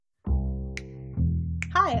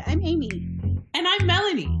Hi, I'm Amy. And I'm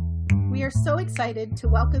Melanie. We are so excited to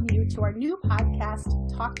welcome you to our new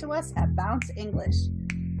podcast, Talk to Us at Bounce English.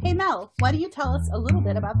 Hey Mel, why don't you tell us a little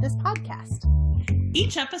bit about this podcast?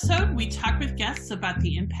 Each episode, we talk with guests about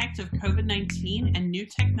the impact of COVID-19 and new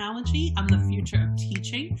technology on the future of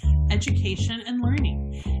teaching, education, and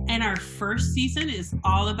learning. And our first season is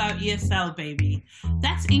all about ESL, baby.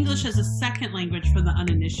 That's English as a second language for the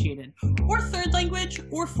uninitiated, or third language,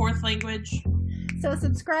 or fourth language. So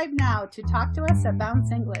subscribe now to Talk to Us at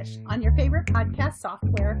Bounce English on your favorite podcast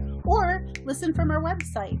software, or listen from our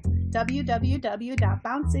website,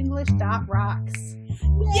 www.bounceenglish.rocks.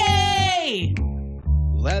 Yay!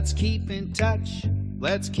 Let's keep in touch.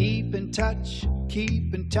 Let's keep in touch.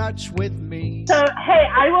 Keep in touch with me. So, hey,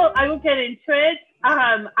 I will get into it.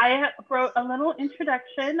 I wrote a little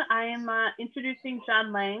introduction. I am introducing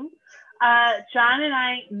John Lang. John and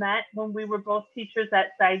I met when we were both teachers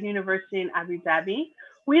at Said University in Abu Dhabi.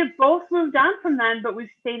 We have both moved on from then, but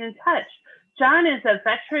we've stayed in touch. John is a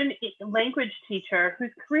veteran language teacher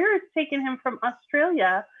whose career has taken him from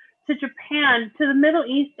Australia to Japan, to the Middle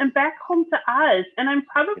East, and back home to Oz. And I'm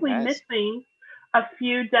probably missing a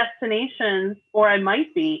few destinations, or I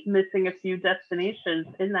might be missing a few destinations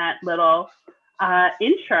in that little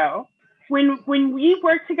intro. When we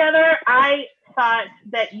worked together, I thought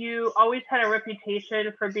that you always had a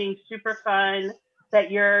reputation for being super fun, that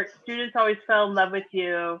your students always fell in love with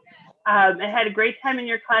you, and had a great time in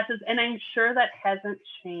your classes. And I'm sure that hasn't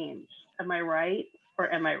changed. Am I right? Or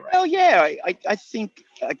am I right? Well, yeah, I think,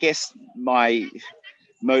 I guess my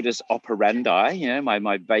modus operandi,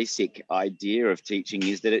 my basic idea of teaching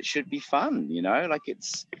is that it should be fun, like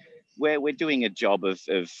it's where we're doing a job of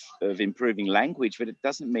improving language, but it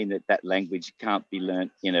doesn't mean that language can't be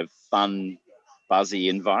learnt in a fun, buzzy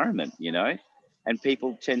environment, and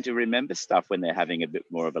people tend to remember stuff when they're having a bit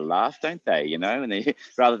more of a laugh, don't they, and they,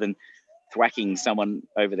 rather than thwacking someone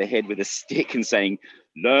over the head with a stick and saying,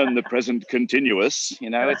 learn the present continuous,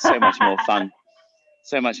 it's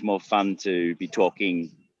so much more fun to be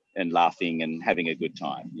talking and laughing and having a good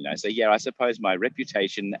time, So yeah, I suppose my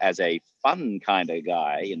reputation as a fun kind of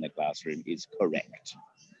guy in the classroom is correct.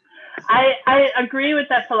 I agree with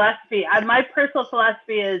that philosophy. My personal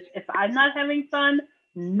philosophy is if I'm not having fun,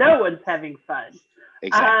 no one's having fun.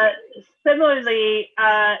 Exactly. Similarly,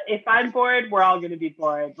 if I'm bored, we're all going to be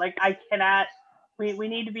bored. Like I cannot, we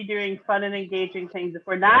need to be doing fun and engaging things. If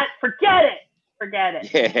we're not, forget it.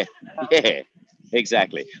 Yeah,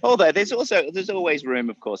 exactly. Although there's always room,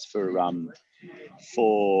 of course, for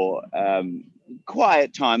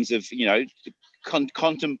quiet times of,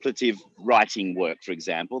 contemplative writing work, for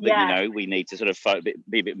example, that, we need to sort of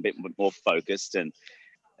be a bit more focused and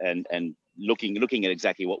looking at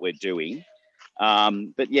exactly what we're doing.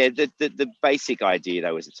 But yeah, the basic idea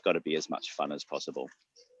though is it's got to be as much fun as possible.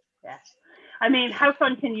 Yeah. I mean, how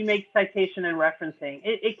fun can you make citation and referencing?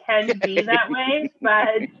 It can be that way,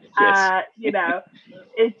 but Yes.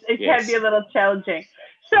 it can be a little challenging.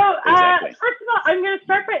 So Exactly. First of all, I'm going to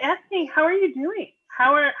start by asking, how are you doing?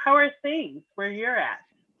 How are things where you're at?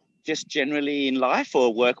 Just generally in life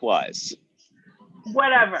or work-wise?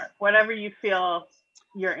 Whatever you feel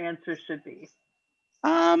your answer should be.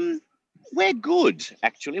 We're good,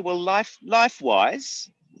 actually. Well, life-wise,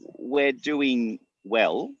 we're doing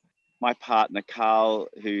well. My partner, Carl,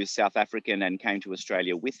 who's South African and came to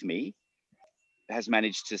Australia with me, has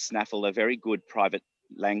managed to snaffle a very good private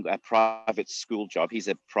school job. He's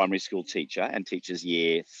a primary school teacher and teaches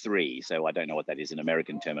year 3. So I don't know what that is in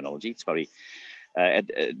American terminology. It's probably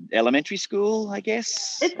elementary school, I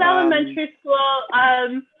guess. It's elementary school.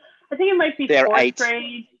 I think it might be fourth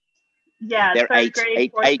grade. Yeah, they're third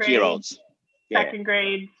grade, fourth grade, 8-year-olds. Yeah. Second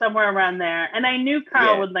grade, somewhere around there. And I knew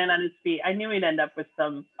Carl would land on his feet. I knew he'd end up with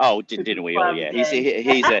some. Oh, didn't we all? Yeah,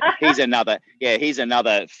 he's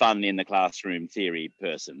another fun in the classroom theory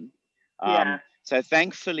person. So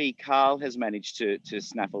thankfully, Carl has managed to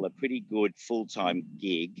snaffle a pretty good full-time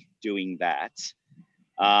gig doing that.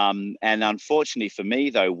 And unfortunately for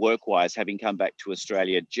me, though, work-wise, having come back to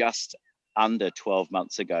Australia just under 12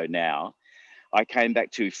 months ago now, I came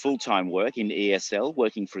back to full-time work in ESL,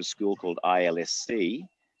 working for a school called ILSC.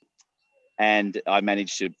 And I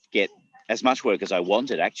managed to get as much work as I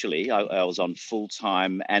wanted, actually. I was on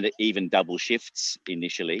full-time and even double shifts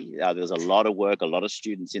initially. There's a lot of work, a lot of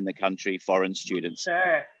students in the country, foreign students.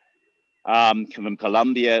 Sure. From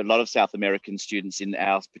Colombia, a lot of South American students in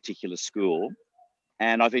our particular school.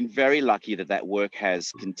 And I've been very lucky that work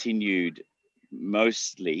has continued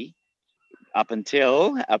mostly up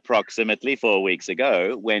until approximately 4 weeks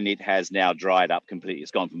ago, when it has now dried up completely.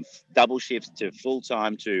 It's gone from double shifts to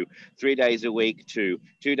full-time to 3 days a week to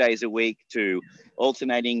 2 days a week to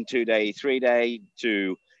alternating 2-day, 3-day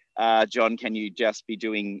to John, can you just be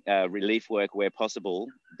doing relief work where possible,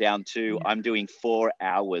 down to I'm doing 4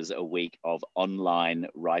 hours a week of online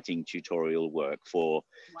writing tutorial work for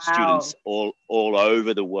students all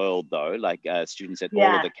over the world, though, like students at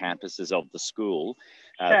all of the campuses of the school,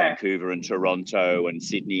 Vancouver and Toronto and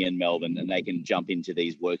Sydney and Melbourne, and they can jump into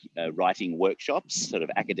these writing workshops, sort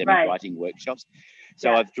of academic writing workshops.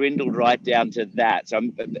 So I've dwindled right down to that. So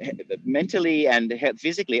I'm mentally and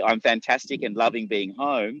physically, I'm fantastic and loving being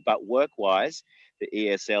home, but work-wise, the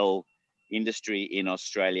ESL industry in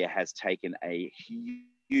Australia has taken a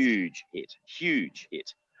huge hit.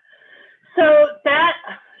 So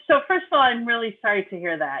first of all, I'm really sorry to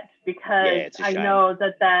hear that, because I know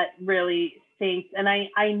that really stinks. And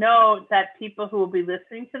I know that people who will be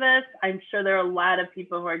listening to this, I'm sure there are a lot of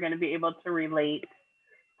people who are going to be able to relate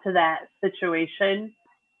to that situation.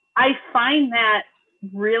 I find that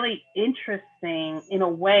really interesting in a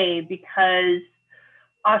way, because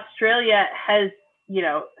Australia has,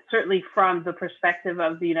 certainly from the perspective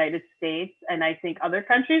of the United States and I think other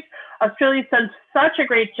countries, Australia's done such a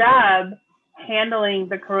great job handling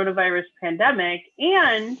the coronavirus pandemic.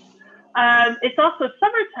 And it's also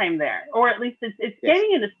summertime there, or at least it's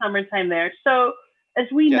getting into summertime there. So as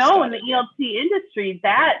we know in the ELT industry,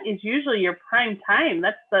 that is usually your prime time.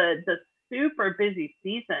 That's the super busy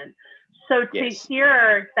season. So to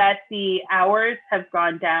hear that the hours have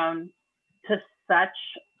gone down to such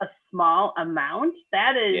a small amount,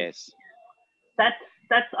 that is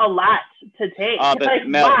that's a lot to take. But like,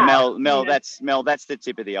 Mel, that's the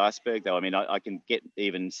tip of the iceberg, though. I mean, I can get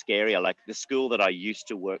even scarier. Like the school that I used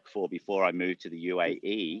to work for before I moved to the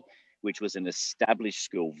UAE, which was an established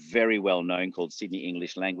school, very well known, called Sydney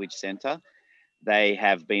English Language Centre. They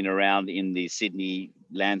have been around in the Sydney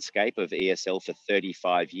landscape of ESL for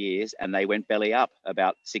 35 years, and they went belly up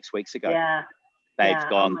about 6 weeks ago. They're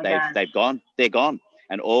gone.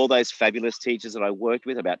 And all those fabulous teachers that I worked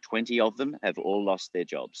with, about 20 of them, have all lost their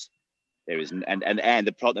jobs. There is, and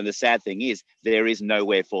the problem, the sad thing is, there is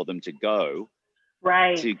nowhere for them to go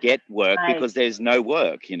to get work because there's no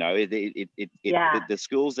work. The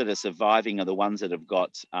schools that are surviving are the ones that have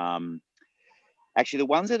got. Actually, the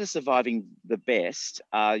ones that are surviving the best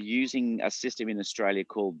are using a system in Australia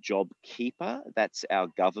called JobKeeper. That's our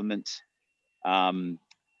government.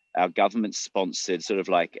 Our government-sponsored sort of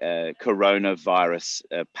like a coronavirus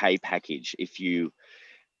pay package. If you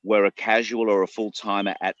were a casual or a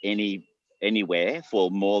full-timer at anywhere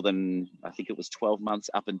for more than, I think it was 12 months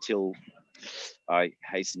up until I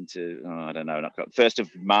hastened to, I don't know, 1st of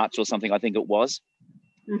March or something, I think it was,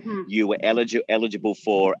 you were eligible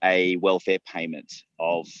for a welfare payment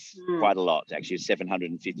of quite a lot, actually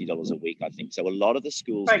 $750 a week, I think. So a lot of the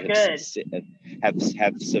schools that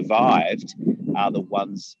have survived are the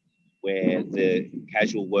ones where the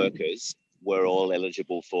casual workers were all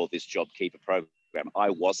eligible for this JobKeeper program. I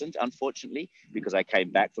wasn't, unfortunately, because I came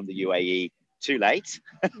back from the UAE too late,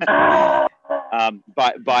 by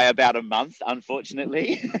about a month,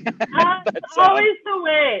 unfortunately. That's always the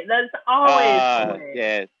way. That's always the way.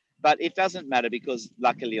 Yeah, but it doesn't matter, because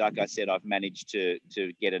luckily, like I said, I've managed to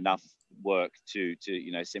get enough work to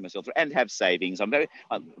see myself through and have savings.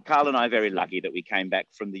 Carl and I are very lucky that we came back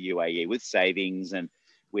from the UAE with savings and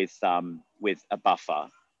with a buffer.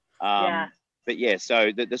 But yeah,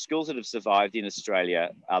 so the schools that have survived in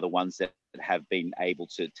Australia are the ones that have been able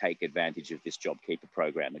to take advantage of this JobKeeper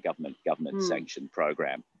program, the government sanctioned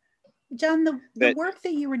program. John, the work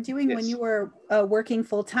that you were doing when you were working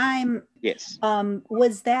full time,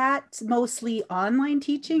 was that mostly online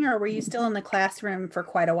teaching, or were you still in the classroom for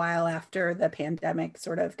quite a while after the pandemic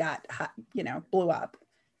sort of got blew up?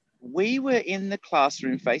 We were in the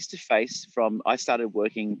classroom face to face I started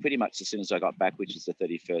working pretty much as soon as I got back, which is the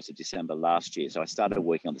 31st of December last year. So I started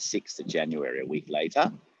working on the 6th of January, a week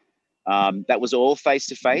later. That was all face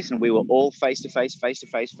to face, and we were all face to face,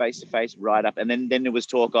 right up. And then there was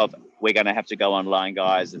talk of, we're going to have to go online,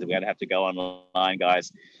 guys. And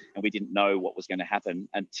we didn't know what was going to happen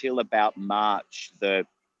until about March. The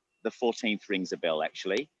 14th rings a bell,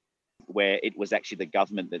 actually, where it was actually the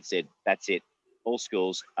government that said, that's it. All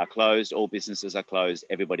schools are closed, all businesses are closed,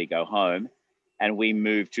 everybody go home. And we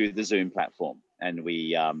moved to the Zoom platform, and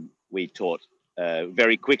we taught,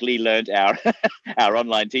 very quickly learned our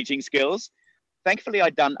online teaching skills. Thankfully, I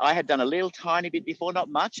had done a little tiny bit before, not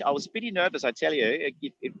much. I was pretty nervous, I tell you.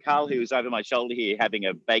 Carl, who's over my shoulder here having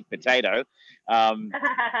a baked potato,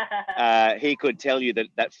 he could tell you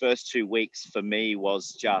that first 2 weeks for me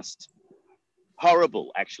was just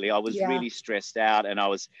horrible, actually. I was really stressed out, and I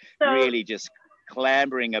was really just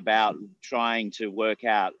clambering about trying to work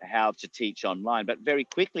out how to teach online, but very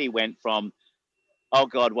quickly went from, oh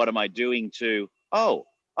God, what am I doing, to, oh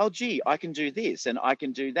gee, I can do this and I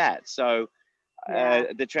can do that. So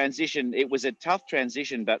the transition, it was a tough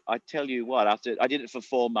transition, but I tell you what, after I did it for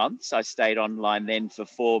 4 months, I stayed online then for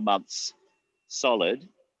 4 months solid.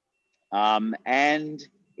 And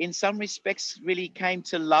in some respects really came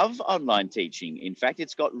to love online teaching. In fact,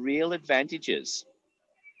 it's got real advantages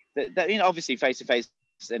that you know, obviously face-to-face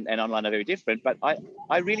and online are very different, but I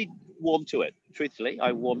really warmed to it. Truthfully,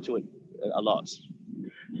 I warmed to it a lot.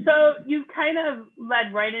 So you kind of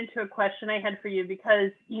led right into a question I had for you,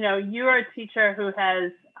 because, you know, you are a teacher who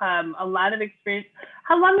has a lot of experience.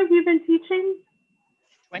 How long have you been teaching?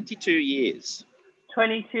 22 years.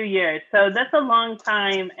 22 years. So that's a long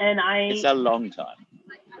time. And it's a long time.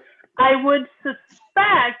 I would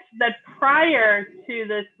suspect that prior to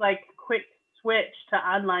this like quick switch to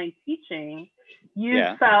online teaching, you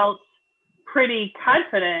felt pretty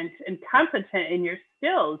confident and competent in your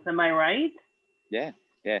skills. Am I right? Yeah.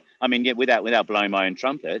 I mean, without blowing my own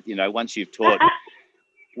trumpet, you know, once you've taught,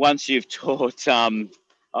 I don't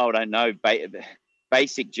know,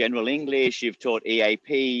 basic general English, you've taught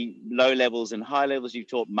EAP, low levels and high levels, you've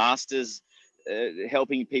taught masters,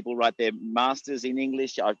 helping people write their masters in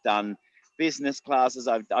English. I've done business classes.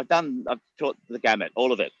 I've taught the gamut,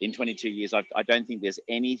 all of it in 22 years. I don't think there's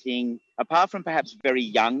anything, apart from perhaps very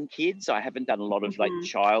young kids. I haven't done a lot of like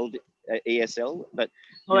child ESL, but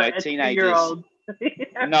you know, teenagers.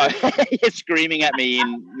 No, you're screaming at me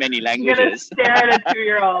in many languages. You're gonna stare at a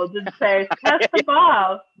 2-year-old and say, "That's the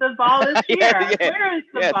ball. The ball is here. Where is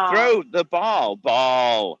the ball? Throw the ball.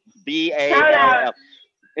 Ball. BALL." Shout out.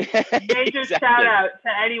 Major shout out to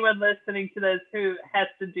anyone listening to this who has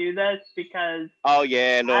to do this, because look, I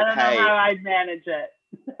don't know how I'd manage it.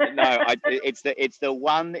 No, it's the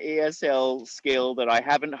one ESL skill that I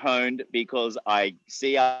haven't honed, because I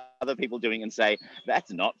see other people doing and say,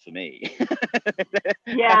 that's not for me.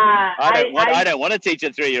 Yeah. I don't want to teach a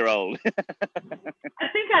 3-year-old. I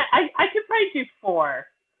think I could probably do 4,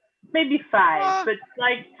 maybe 5, but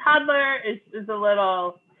like toddler is a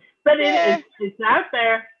little, but it's out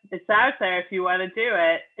there. It's out there if you want to do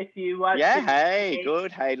it. If you want to. Hey,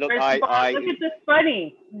 good. Hey, look, look at this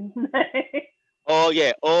bunny. Oh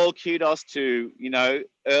yeah, all kudos to, you know,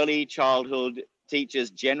 early childhood teachers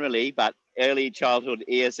generally, but early childhood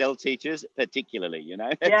ESL teachers particularly, you know.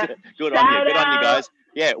 Yeah. Good on you guys.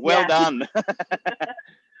 Yeah, well done.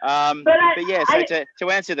 But yeah, so to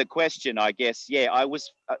answer the question, I guess,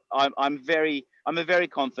 I'm a very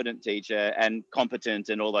confident teacher and competent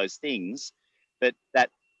and all those things, but that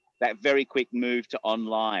very quick move to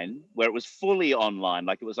online, where it was fully online,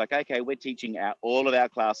 like it was like, okay, we're teaching all of our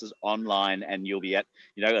classes online, and you'll be at,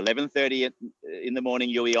 you know, 11:30 in the morning,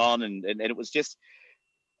 you'll be on, and it was just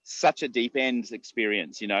such a deep end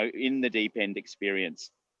experience, you know, in the deep end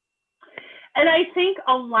experience. And I think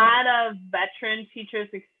a lot of veteran teachers,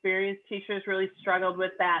 experienced teachers really struggled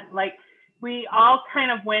with that. Like, we all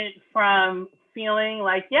kind of went from feeling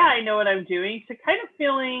like, yeah, I know what I'm doing, to kind of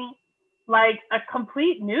feeling like a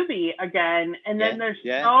complete newbie again. And then there's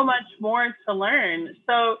so much more to learn.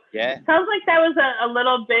 So it sounds like that was a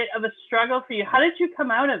little bit of a struggle for you. How did you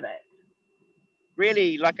come out of it?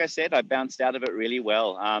 Really, like I said, I bounced out of it really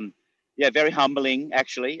well. Very humbling,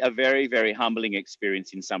 actually, a very, very humbling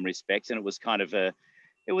experience in some respects. And it was kind of it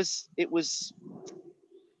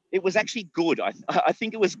was actually good. I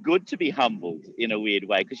think it was good to be humbled in a weird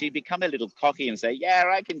way, because you become a little cocky and say,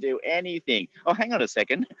 yeah, I can do anything. Oh, hang on a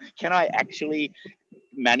second. Can I actually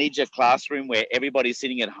manage a classroom where everybody's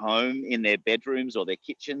sitting at home in their bedrooms or their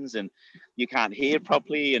kitchens, and you can't hear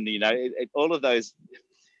properly? And, you know, all of those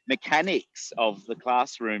mechanics of the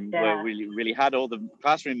classroom were really, really hard. All the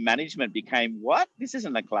classroom management became, what? This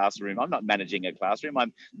isn't a classroom. I'm not managing a classroom.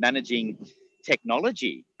 I'm managing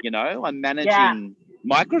technology, you know, I'm managing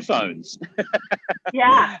microphones.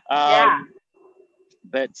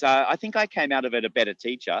 But I think I came out of it a better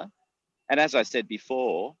teacher. And as I said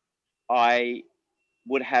before, I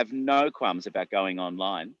would have no qualms about going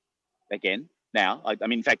online again. Now, I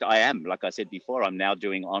mean, in fact, I am, like I said before, I'm now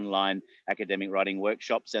doing online academic writing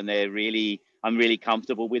workshops, and I'm really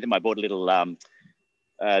comfortable with them. I bought a little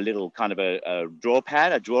kind of a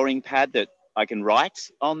drawing pad that I can write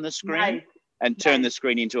on the screen and turn the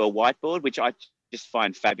screen into a whiteboard, which I just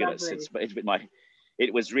find fabulous.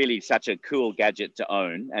 It was really such a cool gadget to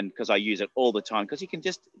own, and because I use it all the time, because you can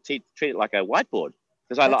just treat it like a whiteboard.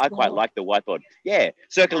 Because quite like the whiteboard. Yeah,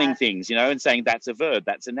 circling things, you know, and saying that's a verb,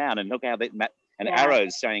 that's a noun, and look how and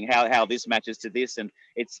arrows saying how this matches to this, and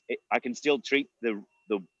I can still treat the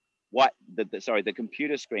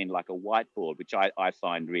computer screen like a whiteboard, which I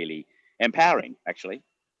find really empowering, actually.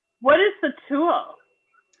 What is the tool?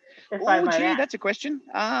 That's a question.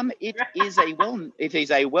 It is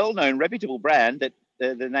a well-known, reputable brand that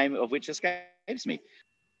the name of which escapes me.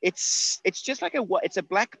 It's just like it's a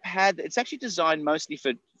black pad. It's actually designed mostly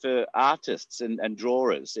for artists and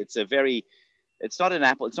drawers. It's not an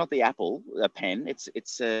Apple. It's not the Apple pen. It's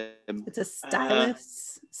a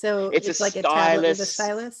stylus. So it's like a tablet with a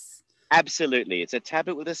stylus. Absolutely. It's a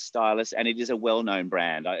tablet with a stylus, and it is a well-known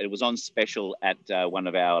brand. It was on special at one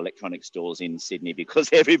of our electronic stores in Sydney because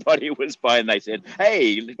everybody was buying. They said,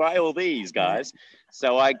 "Hey, buy all these, guys."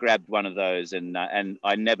 So I grabbed one of those, and I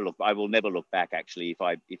will never look back, actually,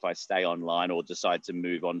 if I stay online or decide to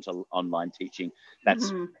move on to online teaching.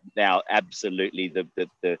 That's now absolutely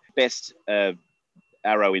the best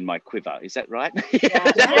arrow in my quiver. Is that right?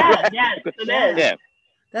 Yes, it is. Yeah.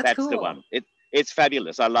 That's cool. The one. It's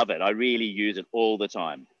fabulous. I love it. I really use it all the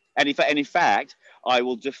time. And in fact, I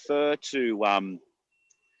will defer to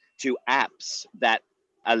apps that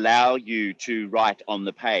allow you to write on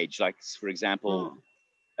the page. Like, for example,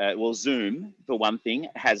 Zoom, for one thing,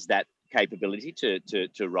 has that capability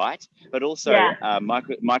to write, but also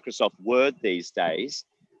Microsoft Word these days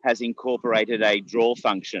has incorporated a draw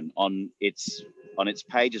function on its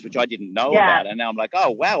pages, which I didn't know about. And now I'm like, oh,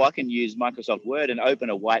 wow, I can use Microsoft Word and open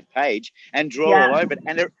a white page and draw all over it.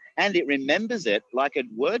 And it remembers it like a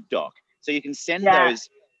Word doc. So you can send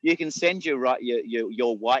you can send your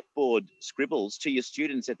whiteboard scribbles to your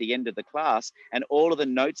students at the end of the class, and all of the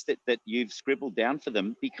notes that you've scribbled down for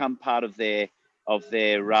them become part of their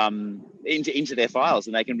into their files,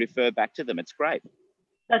 and they can refer back to them. It's great.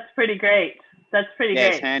 That's pretty great. Great.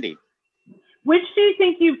 It's handy. Which do you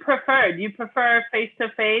think you prefer? Do you prefer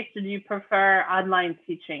face-to-face, or do you prefer online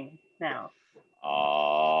teaching now?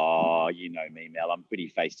 Oh, you know me, Mel. I'm a pretty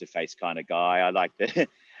face-to-face kind of guy.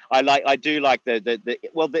 I do like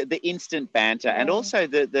the instant banter, and also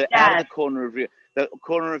the out of the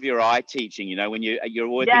corner of your eye teaching. You know, when you're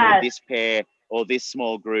working with this pair or this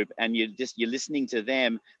small group, and you're listening to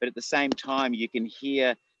them, but at the same time you can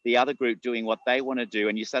hear the other group doing what they want to do,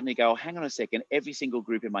 and you suddenly go, oh, hang on a second, every single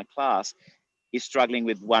group in my class is struggling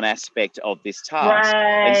with one aspect of this task.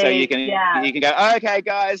 Right. And so you can go, okay,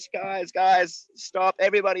 guys, stop,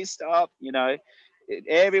 everybody stop, you know,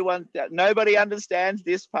 nobody understands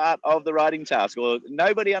this part of the writing task, or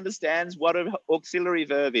nobody understands what an auxiliary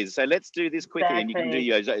verb is. So let's do this quickly. And you can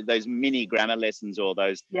do those mini grammar lessons, or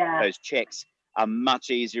those checks are much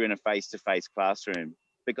easier in a face-to-face classroom.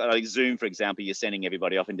 Because like Zoom, for example, you're sending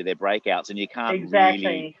everybody off into their breakouts, and you can't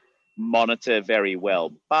really monitor very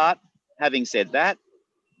well. But having said that,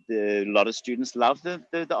 a lot of students love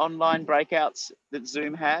the online breakouts that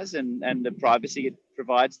Zoom has, and the privacy it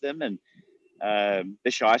provides them. And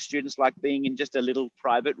the shy students like being in just a little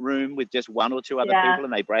private room with just one or two other people,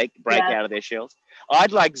 and they break out of their shells.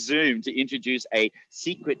 I'd like Zoom to introduce a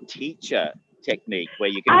secret teacher technique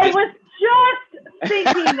where you can I was just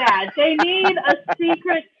thinking that. They need a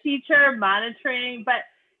secret teacher monitoring, but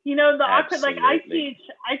you know, the awkward, like I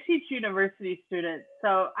teach university students,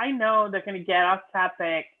 so I know they're going to get off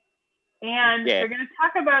topic, and they're going to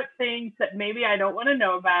talk about things that maybe I don't want to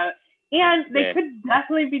know about, and they could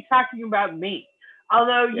definitely be talking about me.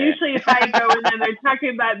 Although usually if I go in and they're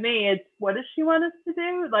talking about me, it's, what does she want us to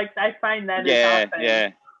do? Like, I find that is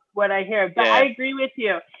often what I hear, but I agree with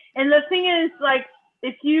you. And the thing is, like,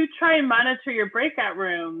 if you try and monitor your breakout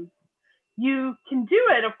rooms, you can do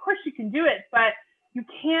it. Of course you can do it, but you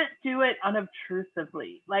can't do it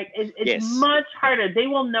unobtrusively. Like, it's much harder. They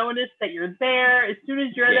will notice that you're there. As soon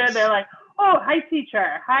as you're there, they're like, oh, hi,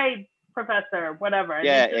 teacher. Hi, professor, whatever.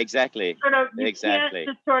 And exactly. You can't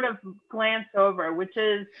just sort of glance over, which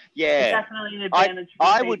is definitely an advantage.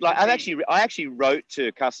 I actually wrote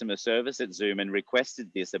to customer service at Zoom and requested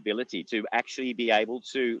this ability to actually be able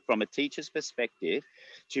to, from a teacher's perspective,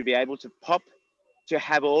 to be able to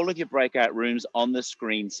have all of your breakout rooms on the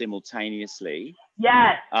screen simultaneously.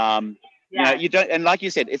 Yes. You know, you don't, and like you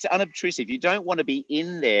said, it's unobtrusive. You don't want to be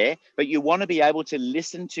in there, but you want to be able to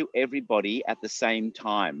listen to everybody at the same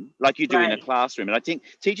time, like you do in a classroom. And I think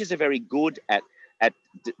teachers are very good at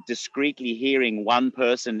discreetly hearing one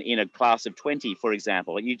person in a class of 20, for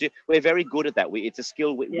example. We're very good at that. It's a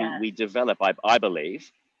skill we develop, I believe.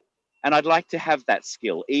 And I'd like to have that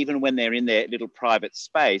skill, even when they're in their little private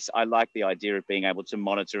space. I like the idea of being able to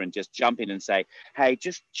monitor and just jump in and say, hey,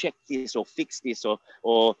 just check this or fix this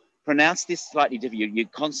or pronounce this slightly different. You're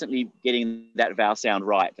constantly getting that vowel sound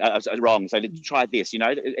wrong. So let's try this, you know,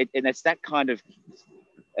 and it's that kind of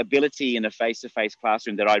ability in a face-to-face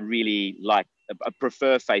classroom that I really like. I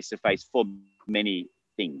prefer face-to-face for many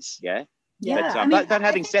things. Yeah. Yeah. But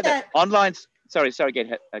having said that, online. Sorry. Go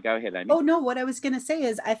ahead, Amy. Oh no, what I was going to say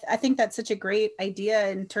is I think that's such a great idea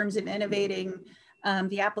in terms of innovating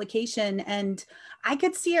the application, and I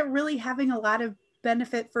could see it really having a lot of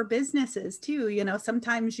benefit for businesses too. You know,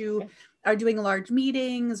 sometimes you are doing large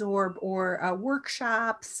meetings or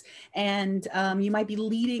workshops, and you might be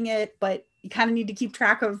leading it, but you kind of need to keep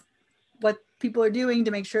track of what people are doing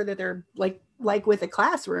to make sure that they're like with a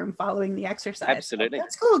classroom following the exercise. Absolutely. So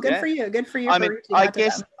that's cool. Good for you. Good for you. I mean, I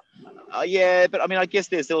guess. But I mean, I guess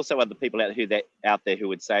there's also other people out there who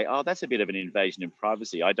would say, "Oh, that's a bit of an invasion of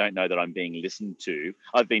privacy. I don't know that I'm being listened to.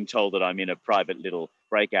 I've been told that I'm in a private little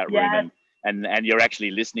breakout room and you're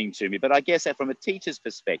actually listening to me." But I guess that from a teacher's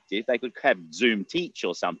perspective, they could have Zoom Teach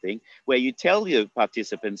or something where you tell your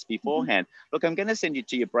participants beforehand, "Look, I'm going to send you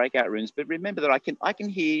to your breakout rooms, but remember that I can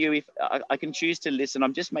hear you if I can choose to listen.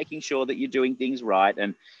 I'm just making sure that you're doing things right."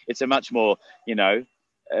 And it's a much more,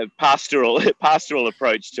 pastoral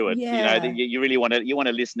approach to it. Yeah. You really want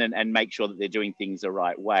to listen and make sure that they're doing things the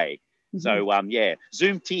right way. So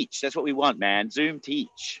Zoom Teach, that's what we want, man. Zoom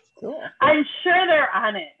Teach. Cool. I'm sure they're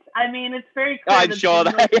on it. I mean, it's very clear. I'm sure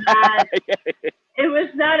it was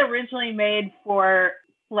not originally made for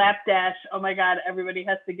slapdash. Oh my God, everybody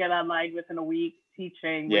has to get online within a week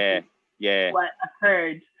teaching. What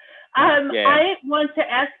occurred. I want to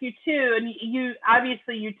ask you too, and you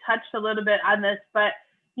obviously touched a little bit on this, but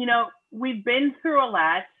we've been through a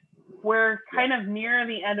lot. We're kind of near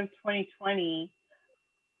the end of 2020.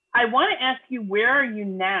 I want to ask you, where are you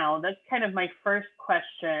now? That's kind of my first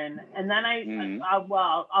question, and then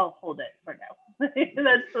I'll hold it for now.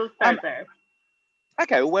 Let's start there.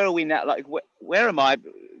 Okay, where are we now? Like, where am I?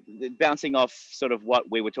 Bouncing off sort of what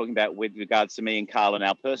we were talking about with regards to me and Carl and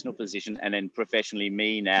our personal position, and then professionally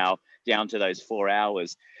me now down to those 4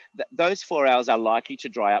 hours. Those 4 hours are likely to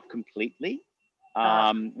dry up completely,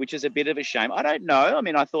 which is a bit of a shame. I don't know. I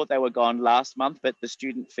mean, I thought they were gone last month, but the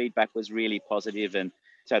student feedback was really positive, and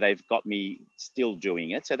so they've got me still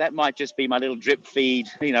doing it. So that might just be my little drip feed,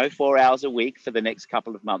 4 hours a week for the next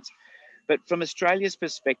couple of months. But from Australia's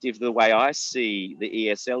perspective, the way I see the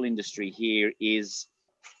ESL industry here is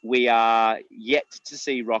we are yet to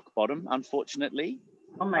see rock bottom, unfortunately.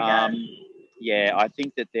 Oh my gosh. I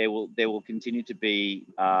think that there will continue to be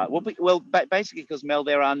basically because, Mel,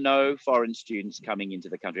 there are no foreign students coming into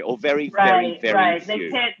the country, or very few.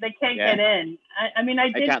 They can't get in. I mean,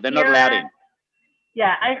 they're not allowed in.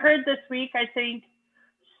 Yeah, I heard this week, I think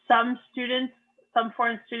some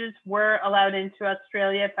foreign students were allowed into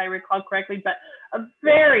Australia, if I recall correctly, but a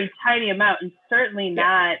very tiny amount, and certainly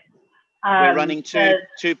not. We're running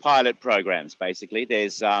two pilot programs, basically.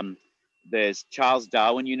 There's Charles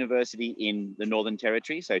Darwin University in the Northern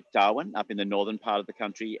Territory. So Darwin, up in the northern part of the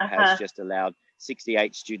country, has just allowed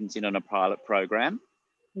 68 students in on a pilot program.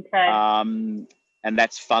 Okay. And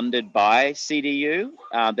that's funded by CDU.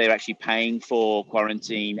 They're actually paying for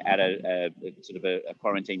quarantine at a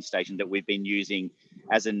quarantine station that we've been using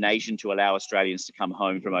as a nation to allow Australians to come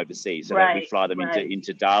home from overseas. So we fly them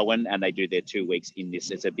into Darwin, and they do their 2 weeks in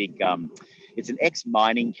this. It's a big, it's an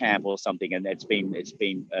ex-mining camp or something, and it's been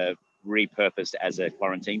repurposed as a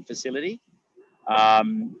quarantine facility.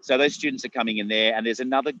 So those students are coming in there, and there's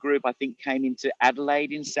another group I think came into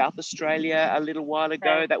Adelaide in South Australia a little while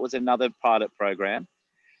ago. Okay. That was another pilot program,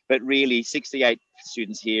 but really 68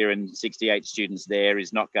 students here and 68 students there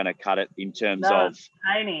is not going to cut it in terms of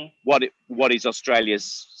tiny. What is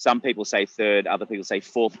Australia's, some people say third, other people say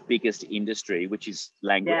fourth biggest industry, which is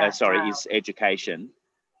is education.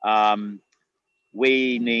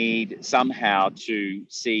 We need somehow to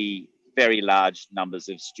see very large numbers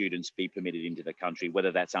of students be permitted into the country,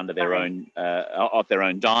 whether that's under their own, off their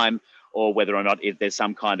own dime, or whether or not if there's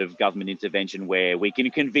some kind of government intervention where we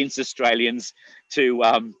can convince Australians to,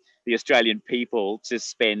 the Australian people to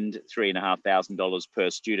spend $3,500 per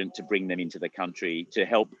student to bring them into the country to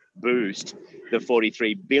help boost the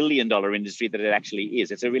 $43 billion industry that it actually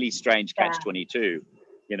is. It's a really strange catch-22,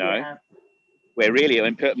 where really,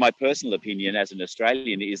 my personal opinion as an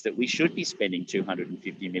Australian is that we should be spending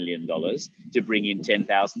 $250 million to bring in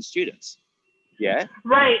 10,000 students. Yeah?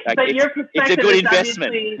 Right, but your perspective it's a good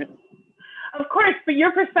investment. Of course, but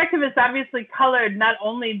your perspective is obviously colored not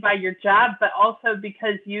only by your job, but also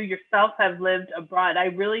because you yourself have lived abroad. I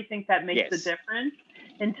really think that makes a difference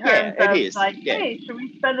in terms of hey, should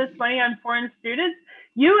we spend this money on foreign students?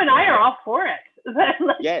 You and I are all for it. Let's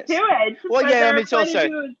do it. Well, it's also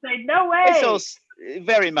say, no way. It's also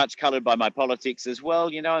very much coloured by my politics as well.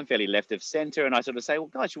 I'm fairly left of centre, and I sort of say, well,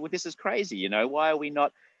 gosh, this is crazy. Why are we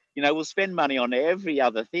not You know, we'll spend money on every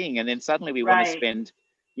other thing, and then suddenly we want to spend,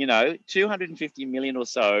 you know, 250 million or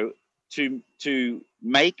so to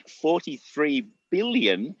make 43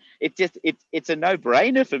 billion. It's a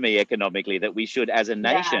no-brainer for me economically that we should, as a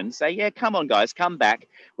nation, say, yeah, come on, guys, come back.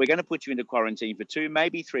 We're going to put you into quarantine for 2,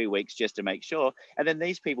 maybe 3 weeks just to make sure. And then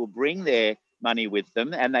these people bring their money with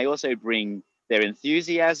them, and they also bring their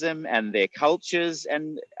enthusiasm and their cultures.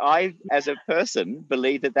 And I, as a person,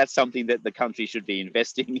 believe that that's something that the country should be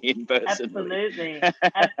investing in personally.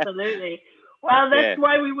 Absolutely. Well, that's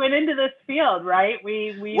why we went into this field, right?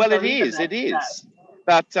 Well, it is.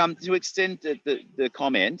 But to extend the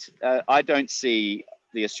comment, I don't see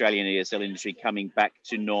the Australian ESL industry coming back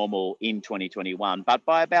to normal in 2021. But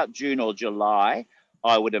by about June or July,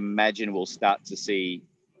 I would imagine we'll start to see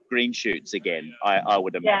green shoots again. I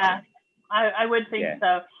would imagine. Yeah, I would think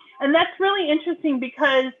so. And that's really interesting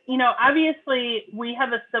because, you know, obviously we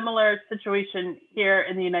have a similar situation here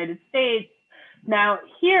in the United States. Now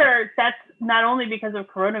here, that's not only because of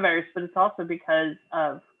coronavirus, but it's also because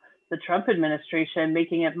of the Trump administration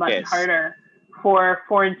making it much harder for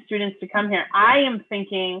foreign students to come here. I am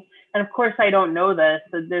thinking, and of course I don't know this,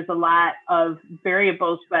 that there's a lot of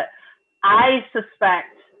variables, but I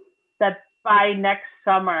suspect that by next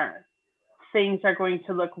summer, things are going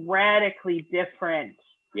to look radically different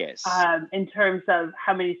in terms of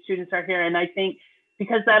how many students are here. And I think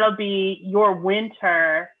because that'll be your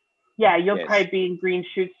winter, you'll probably be in green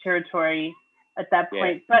shoots territory at that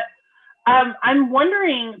point. But I'm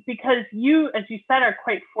wondering, because you, as you said, are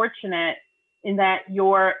quite fortunate in that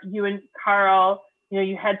you and Carl, you know,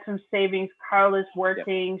 you had some savings. Carl is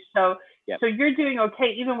working, so you're doing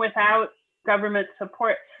okay even without government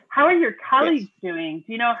support. How are your colleagues doing?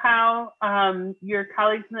 Do you know how your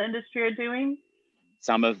colleagues in the industry are doing?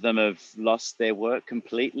 Some of them have lost their work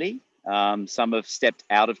completely. Some have stepped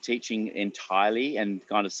out of teaching entirely and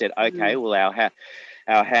kind of said, okay, well,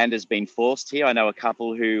 our hand has been forced here. I know a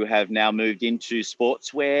couple who have now moved into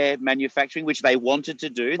sportswear manufacturing, which they wanted to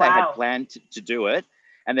do. They had planned to do it.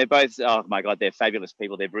 And they're both, oh my God, they're fabulous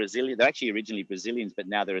people. They're Brazilian. They're actually originally Brazilians, but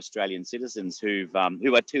now they're Australian citizens who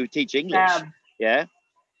teach English. Yeah.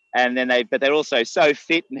 And then they're also so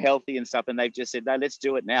fit and healthy and stuff. And they've just said, no, let's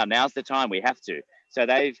do it now. Now's the time. We have to. So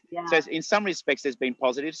so in some respects, there's been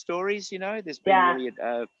positive stories, you know, there's been really,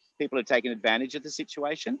 people have taken advantage of the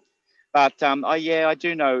situation. But I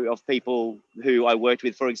do know of people who I worked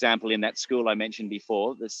with, for example, in that school I mentioned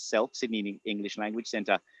before, the SELF, Sydney English Language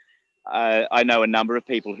Centre. I know a number of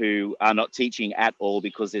people who are not teaching at all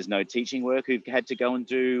because there's no teaching work, who've had to go and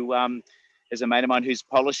do, there's a mate of mine who's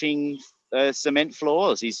polishing cement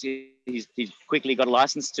floors. He's quickly got a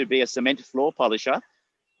license to be a cement floor polisher.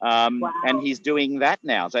 And he's doing that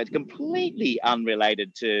now. So it's completely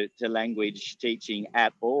unrelated to language teaching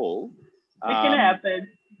at all. It can happen.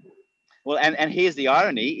 Well, and here's the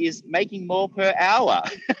irony, is making more per hour.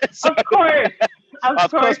 So, of course.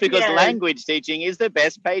 Of course, because language teaching is the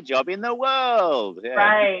best paid job in the world. Yeah.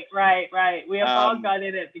 Right. We have all got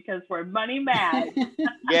in it because we're money mad.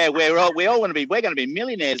 we all want to be, we're going to be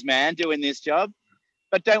millionaires, man, doing this job.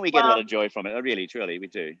 But don't we get a lot of joy from it? Really, truly, we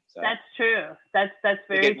do. So that's true. That's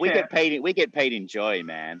very true. We get paid in joy,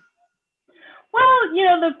 man. Well, you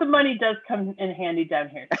know, the money does come in handy down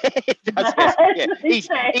here. It does.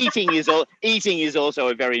 Eating is also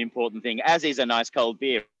a very important thing, as is a nice cold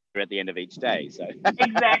beer at the end of each day. So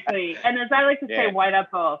exactly. And as I like to say, why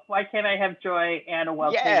not both? Why can't I have joy and a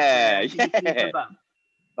well-paid career?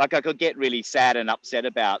 Like, I could get really sad and upset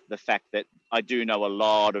about the fact that I do know a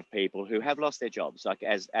lot of people who have lost their jobs, like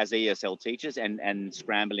as ESL teachers and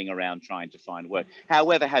scrambling around trying to find work.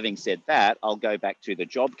 However, having said that, I'll go back to the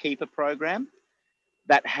JobKeeper program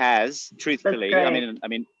that has, truthfully, I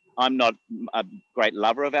mean, I'm not a great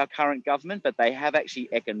lover of our current government, but they have actually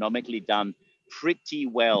economically done pretty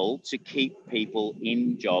well to keep people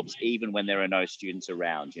in jobs, even when there are no students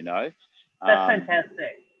around, you know? That's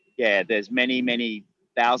fantastic. Yeah, there's many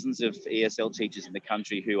thousands of ESL teachers in the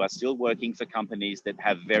country who are still working for companies that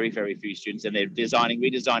have very, very few students, and they're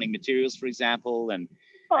redesigning materials, for example, and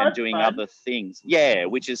doing other things. Yeah,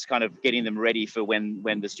 which is kind of getting them ready for when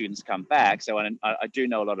the students come back. So I do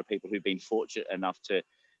know a lot of people who've been fortunate enough to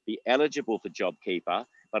be eligible for JobKeeper,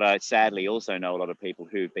 but I sadly also know a lot of people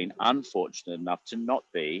who've been unfortunate enough to not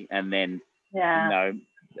be, and then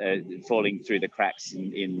falling through the cracks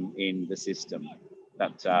in the system.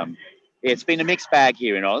 But it's been a mixed bag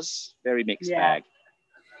here in Oz, very mixed bag.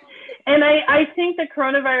 And I think the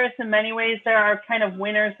coronavirus, in many ways, there are kind of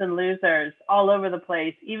winners and losers all over the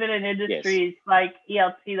place, even in industries like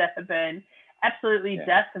ELT that have been absolutely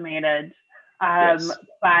decimated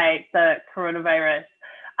by the coronavirus.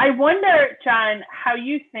 I wonder, John, how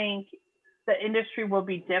you think the industry will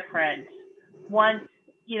be different once,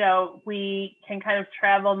 you know, we can kind of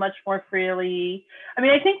travel much more freely. I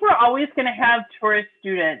mean, I think we're always going to have tourist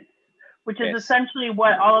students, which is essentially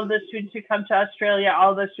what all of the students who come to Australia,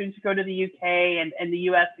 all of the students who go to the UK and the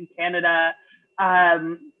US and Canada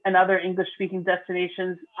and other English-speaking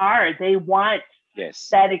destinations are. They want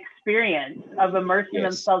that experience of immersing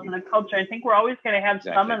themselves in the culture. I think we're always going to have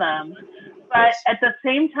some of them. But at the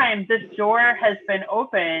same time, this door has been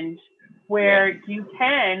opened where you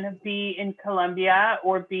can be in Colombia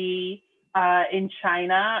or be in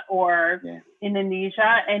China or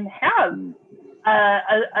Indonesia and have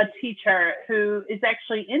a teacher who is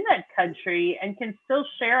actually in that country and can still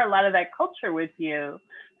share a lot of that culture with you.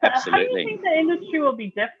 Absolutely. How do you think the industry will be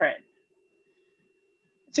different?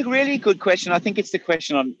 It's a really good question. I think it's the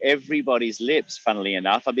question on everybody's lips, funnily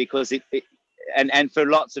enough, because and for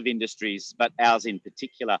lots of industries, but ours in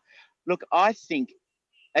particular. Look, I think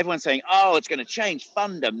everyone's saying, oh, it's going to change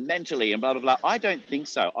fundamentally and blah, blah, blah. I don't think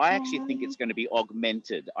so. I actually think it's going to be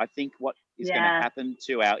augmented. I think what is going to happen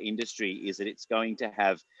to our industry is that it's going to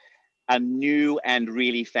have a new and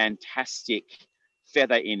really fantastic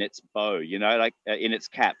feather in its bow, you know, like in its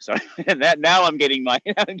cap. Sorry. Now I'm getting my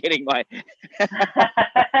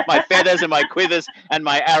my feathers and my quivers and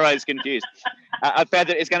my arrows confused. A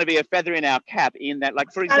feather is going to be a feather in our cap. In that, like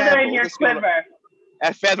for example, feather in your quiver.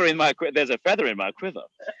 A feather in my quiver. There's a feather in my quiver.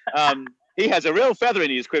 He has a real feather in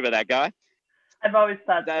his quiver, that guy. I've always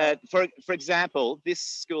thought that. For example, this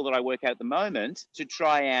school that I work at the moment, to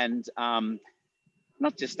try and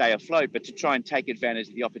not to stay afloat, but to try and take advantage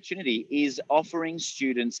of the opportunity, is offering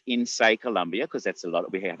students in, say, Colombia, because that's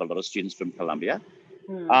we have a lot of students from Colombia,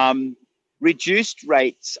 reduced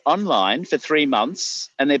rates online for 3 months.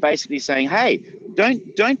 And they're basically saying, hey,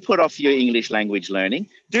 don't put off your English language learning.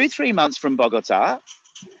 Do 3 months from Bogota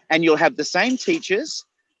and you'll have the same teachers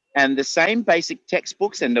and the same basic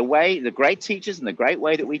textbooks and the great teachers and the great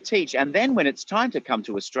way that we teach. And then when it's time to come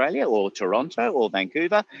to Australia or Toronto or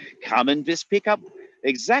Vancouver, come and just pick up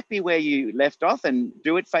exactly where you left off and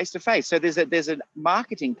do it face to face. So there's a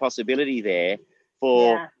marketing possibility there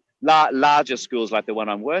for larger schools like the one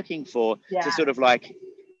I'm working for to sort of like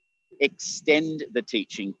extend the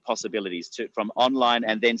teaching possibilities from online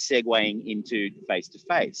and then segueing into face to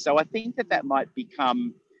face. So I think that might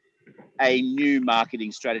become a new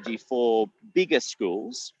marketing strategy for bigger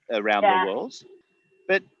schools around the world.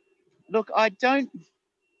 But look,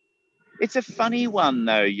 it's a funny one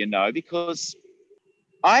though, you know, because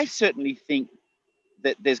I certainly think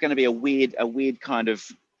that there's going to be a weird kind of,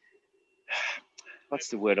 what's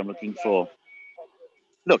the word I'm looking for?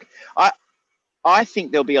 Look, I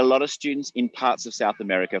think there'll be a lot of students in parts of South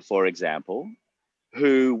America, for example,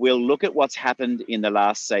 who will look at what's happened in the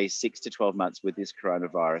last, say, 6 to 12 months with this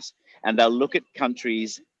coronavirus, and they'll look at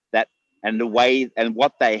countries and the way and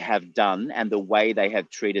what they have done and the way they have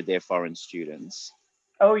treated their foreign students.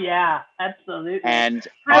 Oh yeah, absolutely. And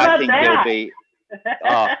I think there'll be.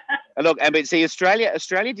 Look, but see,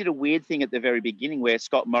 Australia did a weird thing at the very beginning where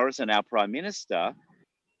Scott Morrison, our Prime Minister,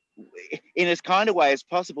 in as kind of way as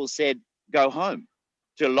possible, said, go home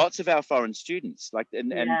to lots of our foreign students.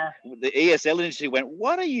 And the ESL industry went,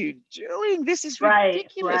 what are you doing? This is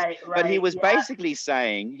ridiculous. Right, but he was basically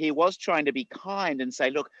saying, he was trying to be kind and say,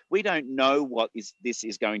 look, we don't know what this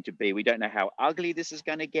is going to be. We don't know how ugly this is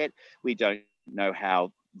going to get. We don't know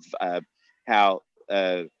how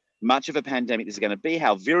much of a pandemic this is going to be,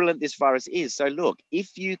 how virulent this virus is. So look,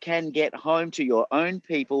 if you can get home to your own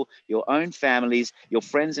people, your own families, your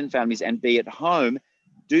friends and families, and be at home,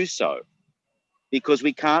 do so. Because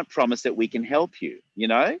we can't promise that we can help you, you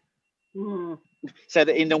know? So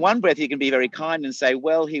that in the one breath, you can be very kind and say,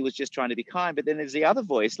 well, he was just trying to be kind. But then there's the other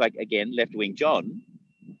voice, like, again, left-wing John,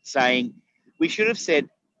 saying, we should have said,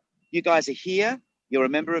 you guys are here. You're a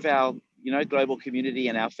member of our global community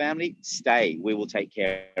and our family. Stay. We will take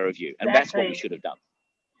care of you. And that's what we should have done.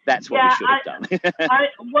 That's what we should have done.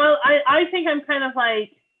 I think I'm kind of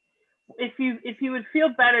like, if you would feel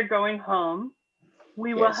better going home,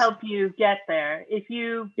 we will help you get there. If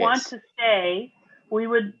you want to stay, you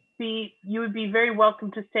would be very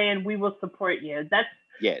welcome to stay, and we will support you. That's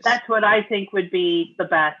what I think would be the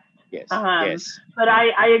best. Yes. But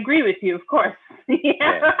I agree with you, of course.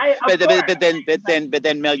 But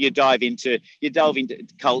then Mel, you delve into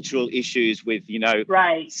cultural issues with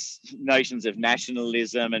notions of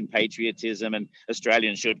nationalism and patriotism, and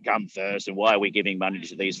Australians should come first, and why are we giving money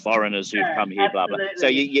to these foreigners who've come here, blah blah. So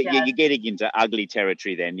you're getting into ugly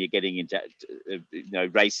territory. Then you're getting into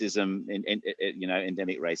racism and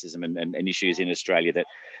endemic racism and issues in Australia that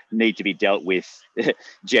need to be dealt with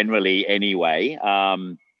generally anyway.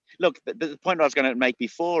 look, the point I was going to make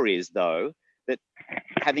before is, though, that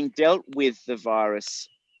having dealt with the virus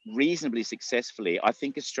reasonably successfully, I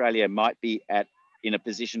think Australia might be in a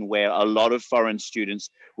position where a lot of foreign students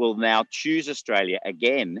will now choose Australia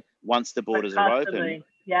again once the borders are open.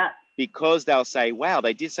 Yeah. Because they'll say, wow,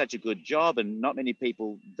 they did such a good job and not many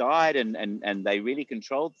people died and they really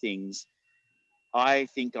controlled things. I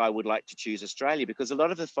think I would like to choose Australia, because a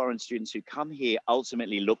lot of the foreign students who come here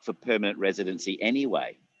ultimately look for permanent residency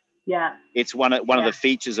anyway. Yeah. It's one of the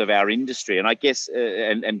features of our industry, and I guess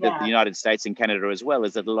the United States and Canada as well,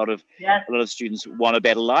 is that a lot of students want a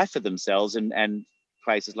better life for themselves, and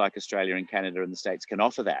places like Australia and Canada and the States can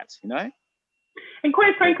offer that, you know. And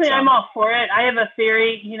quite frankly, I'm all for it. I have a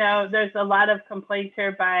theory. You know, there's a lot of complaints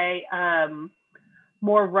here by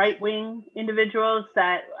more right-wing individuals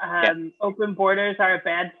that open borders are a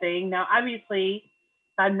bad thing. Now, obviously,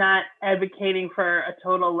 I'm not advocating for a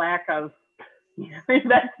total lack of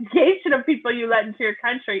investigation of people you let into your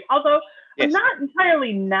country. Although I'm not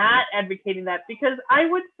entirely not advocating that, because I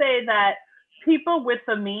would say that people with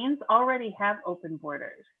the means already have open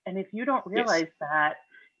borders. And if you don't realize that,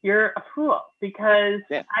 you're a fool, because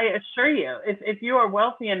I assure you, if you are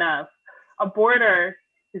wealthy enough, a border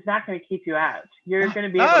is not going to keep you out. You're going to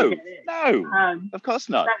be able to get in. No, of course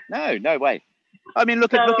not. No way. I mean,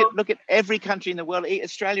 look at every country in the world,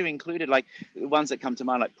 Australia included, like the ones that come to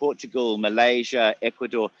mind, like Portugal, Malaysia,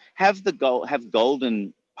 Ecuador, have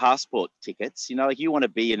golden passport tickets. You know, like you want to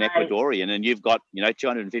be an Ecuadorian and you've got, you know,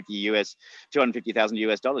 $250,000 US,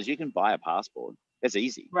 you can buy a passport. That's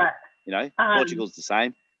easy. Right. You know, Portugal's the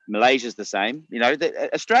same. Malaysia's the same. You know,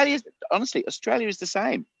 Australia is the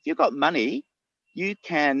same. If you've got money, you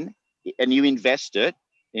can, and you invest it,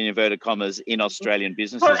 in inverted commas, in Australian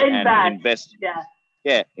businesses and invest.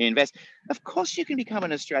 Invest. Of course, you can become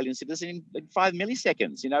an Australian citizen in 5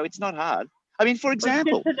 milliseconds. You know, it's not hard. I mean, for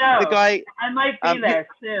example, the guy. I might be there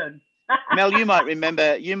soon. Mel, you might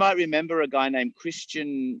remember a guy named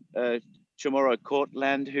Christian Chamorro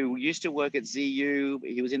Cortland, who used to work at ZU.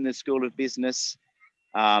 He was in the School of Business.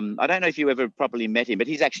 I don't know if you ever properly met him, but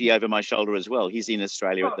he's actually over my shoulder as well. He's in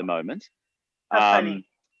Australia at the moment.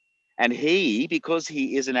 And he, because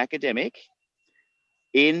he is an academic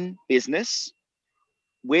in business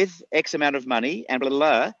with X amount of money and blah, blah,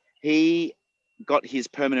 blah, he got his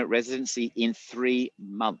permanent residency in 3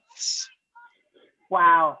 months.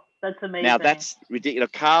 Wow, that's amazing. Now, that's ridiculous.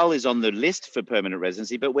 Carl is on the list for permanent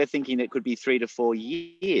residency, but we're thinking it could be 3 to 4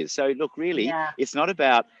 years. So look, really, it's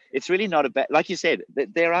really not about, like you said,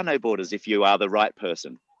 there are no borders if you are the right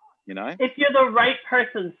person. You know, if you're the right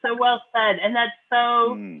person. So well said. And that's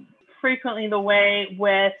so frequently the way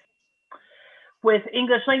with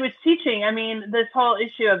English language teaching. I mean, this whole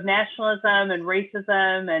issue of nationalism and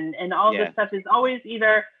racism and all this stuff is always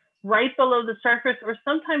either right below the surface or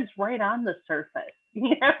sometimes right on the surface.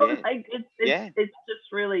 You know, like it's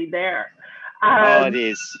just really there. It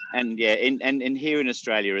is. And and here in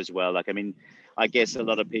Australia as well. Like, I mean, I guess a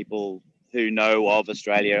lot of people who know of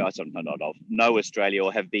Australia, know Australia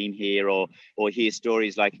or have been here or hear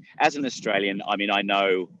stories. Like, as an Australian, I mean, I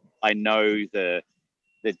know the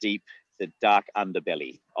dark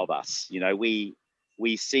underbelly of us. You know, we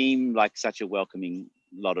seem like such a welcoming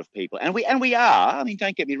lot of people, and we are. I mean,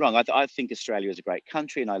 don't get me wrong. I think Australia is a great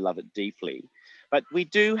country, and I love it deeply. But we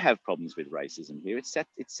do have problems with racism here. It's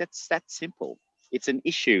that simple. It's an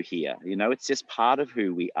issue here, you know, it's just part of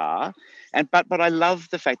who we are. But I love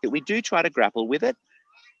the fact that we do try to grapple with it.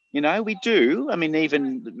 You know, we do. I mean,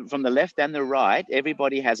 even from the left and the right,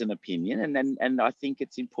 everybody has an opinion. And I think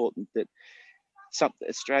it's important that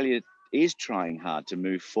Australia is trying hard to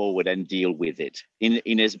move forward and deal with it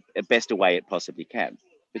in as best a way it possibly can.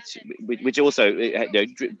 Which also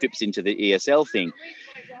drips into the ESL thing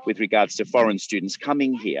with regards to foreign students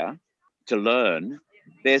coming here to learn.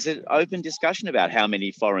 There's an open discussion about how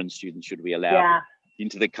many foreign students should we allow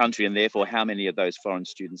into the country, and therefore how many of those foreign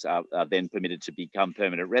students are then permitted to become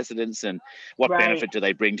permanent residents, and what benefit do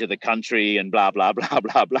they bring to the country, and blah, blah, blah,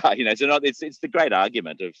 blah, blah. You know, so it's the great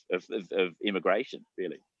argument of immigration,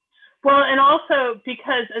 really. Well, and also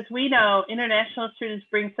because, as we know, international students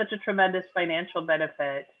bring such a tremendous financial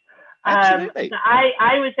benefit. Absolutely.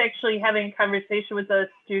 I was actually having a conversation with a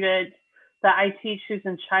student that I teach who's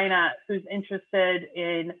in China, who's interested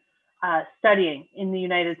in studying in the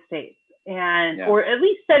United States, or at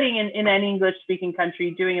least studying in an English-speaking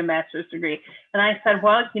country, doing a master's degree. And I said,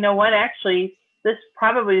 well, you know what? Actually, this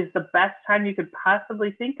probably is the best time you could possibly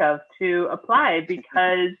think of to apply,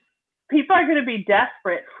 because people are going to be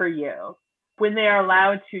desperate for you when they are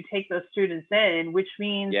allowed to take those students in, which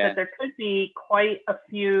means that there could be quite a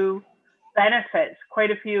few benefits, quite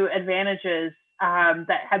a few advantages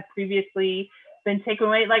that had previously been taken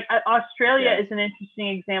away. Like Australia is an interesting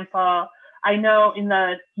example. I know in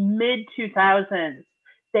the mid 2000s,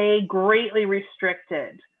 they greatly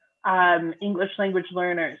restricted English language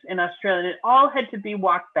learners in Australia. It all had to be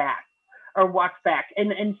walked back.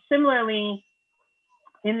 And similarly,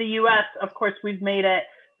 in the US, of course, we've made it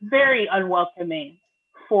very unwelcoming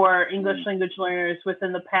for English language learners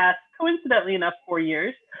within the past, coincidentally enough, 4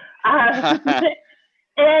 years.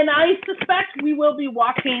 And I suspect we will be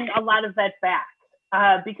walking a lot of that back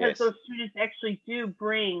because those students actually do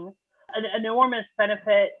bring an enormous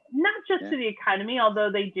benefit, not just to the economy,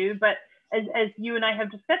 although they do, but as you and I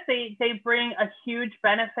have discussed, they bring a huge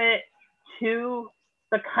benefit to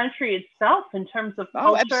the country itself in terms of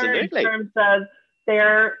culture, in terms of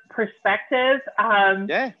their perspective and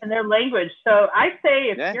their language. So I say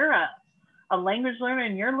if you're a language learner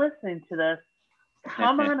and you're listening to this,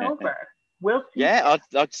 come on over. We'll see. Yeah,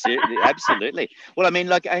 absolutely. Well, I mean,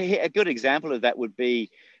 like a good example of that would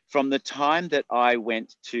be from the time that I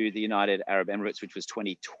went to the United Arab Emirates, which was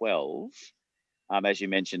 2012. As you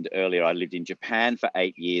mentioned earlier, I lived in Japan for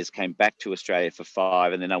 8 years, came back to Australia for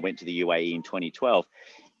 5, and then I went to the UAE in 2012.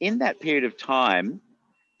 In that period of time,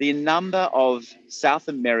 the number of South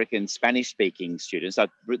American Spanish-speaking students,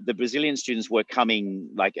 the Brazilian students were coming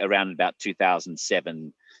like around about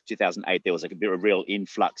 2007, 2008. There was a real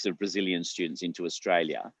influx of Brazilian students into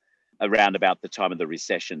Australia around about the time of the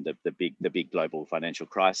recession, the big global financial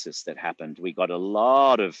crisis that happened. We got a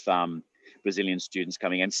lot of Brazilian students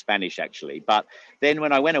coming, and Spanish actually. But then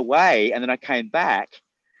when I went away and then I came back,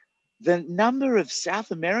 the number of South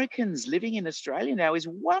Americans living in Australia now is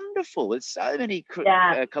wonderful. There's so many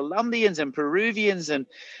Colombians and Peruvians and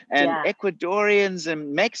Ecuadorians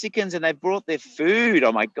and Mexicans, and they've brought their food.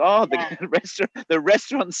 Oh my God, the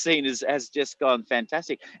restaurant scene has just gone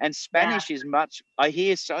fantastic. And Spanish is I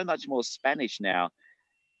hear so much more Spanish now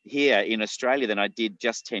here in Australia than I did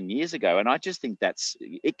just 10 years ago. And I just think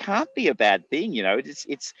it can't be a bad thing. You know,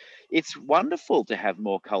 it's wonderful to have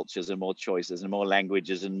more cultures and more choices and more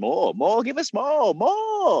languages and more, give us more.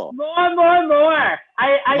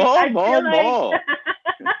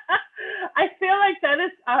 I feel like that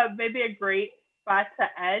is maybe a great spot to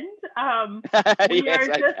end. We are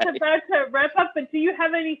just about to wrap up, but do you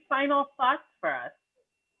have any final thoughts for us?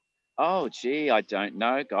 Oh, gee, I don't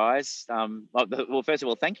know, guys. Well, first of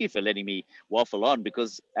all, thank you for letting me waffle on,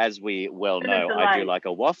 because as we well know, I do like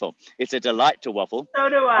a waffle. It's a delight to waffle. So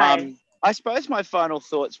do I. I suppose my final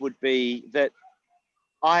thoughts would be that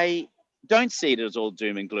I don't see it as all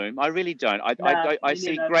doom and gloom. I really don't. I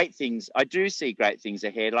see great things. I do see great things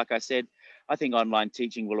ahead. Like I said, I think online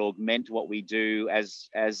teaching will augment what we do as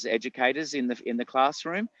educators in the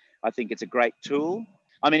classroom. I think it's a great tool.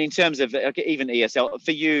 I mean, in terms of even ESL,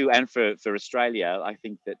 for you and for Australia, I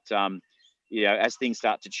think that, as things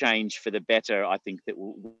start to change for the better, I think that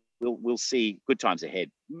we'll see good times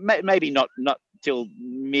ahead. Maybe not till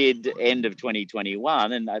end of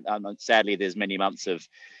 2021. And sadly, there's many months of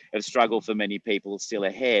struggle for many people still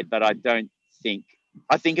ahead. But I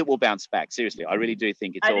think it will bounce back. Seriously, I really do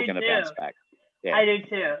think it's all going to bounce back. Yeah. I do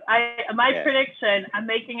too. My prediction, I'm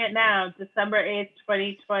making it now, December 8th,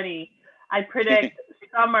 2020. I predict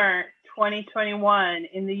summer 2021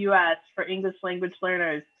 in the US for English language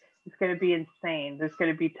learners is going to be insane. There's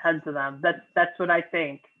going to be tons of them. That's what I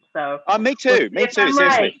think. So. Oh, me too. Seriously.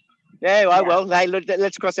 Right. Yeah. Well, hey, look,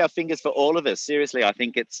 let's cross our fingers for all of us. Seriously, I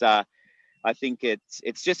think it's just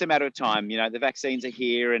a matter of time. You know, the vaccines are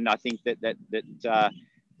here, and I think that the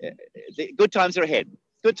good times are ahead.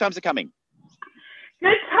 Good times are coming.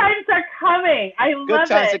 Good times are coming. I love it. Good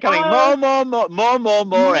times are coming.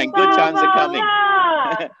 More, and good times are coming.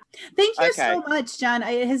 Thank you so much, John.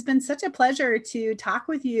 It has been such a pleasure to talk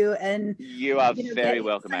with you, and you are very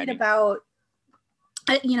welcome, Amy. About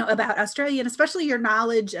Australia, and especially your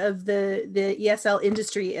knowledge of the ESL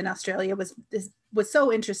industry in Australia was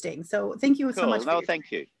so interesting. So thank you so much. No,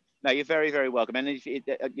 thank you. No, you're very, very welcome. And if you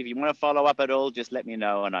want to follow up at all, just let me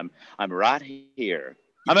know, and I'm right here.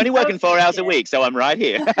 I'm only working 4 hours a week, so I'm right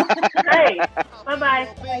here. Great. Bye-bye.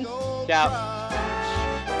 Bye. Ciao.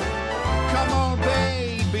 Come on,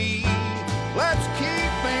 baby. Let's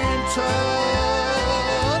keep in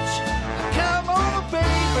touch. Come on,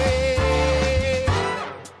 baby.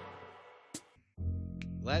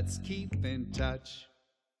 Let's keep in touch.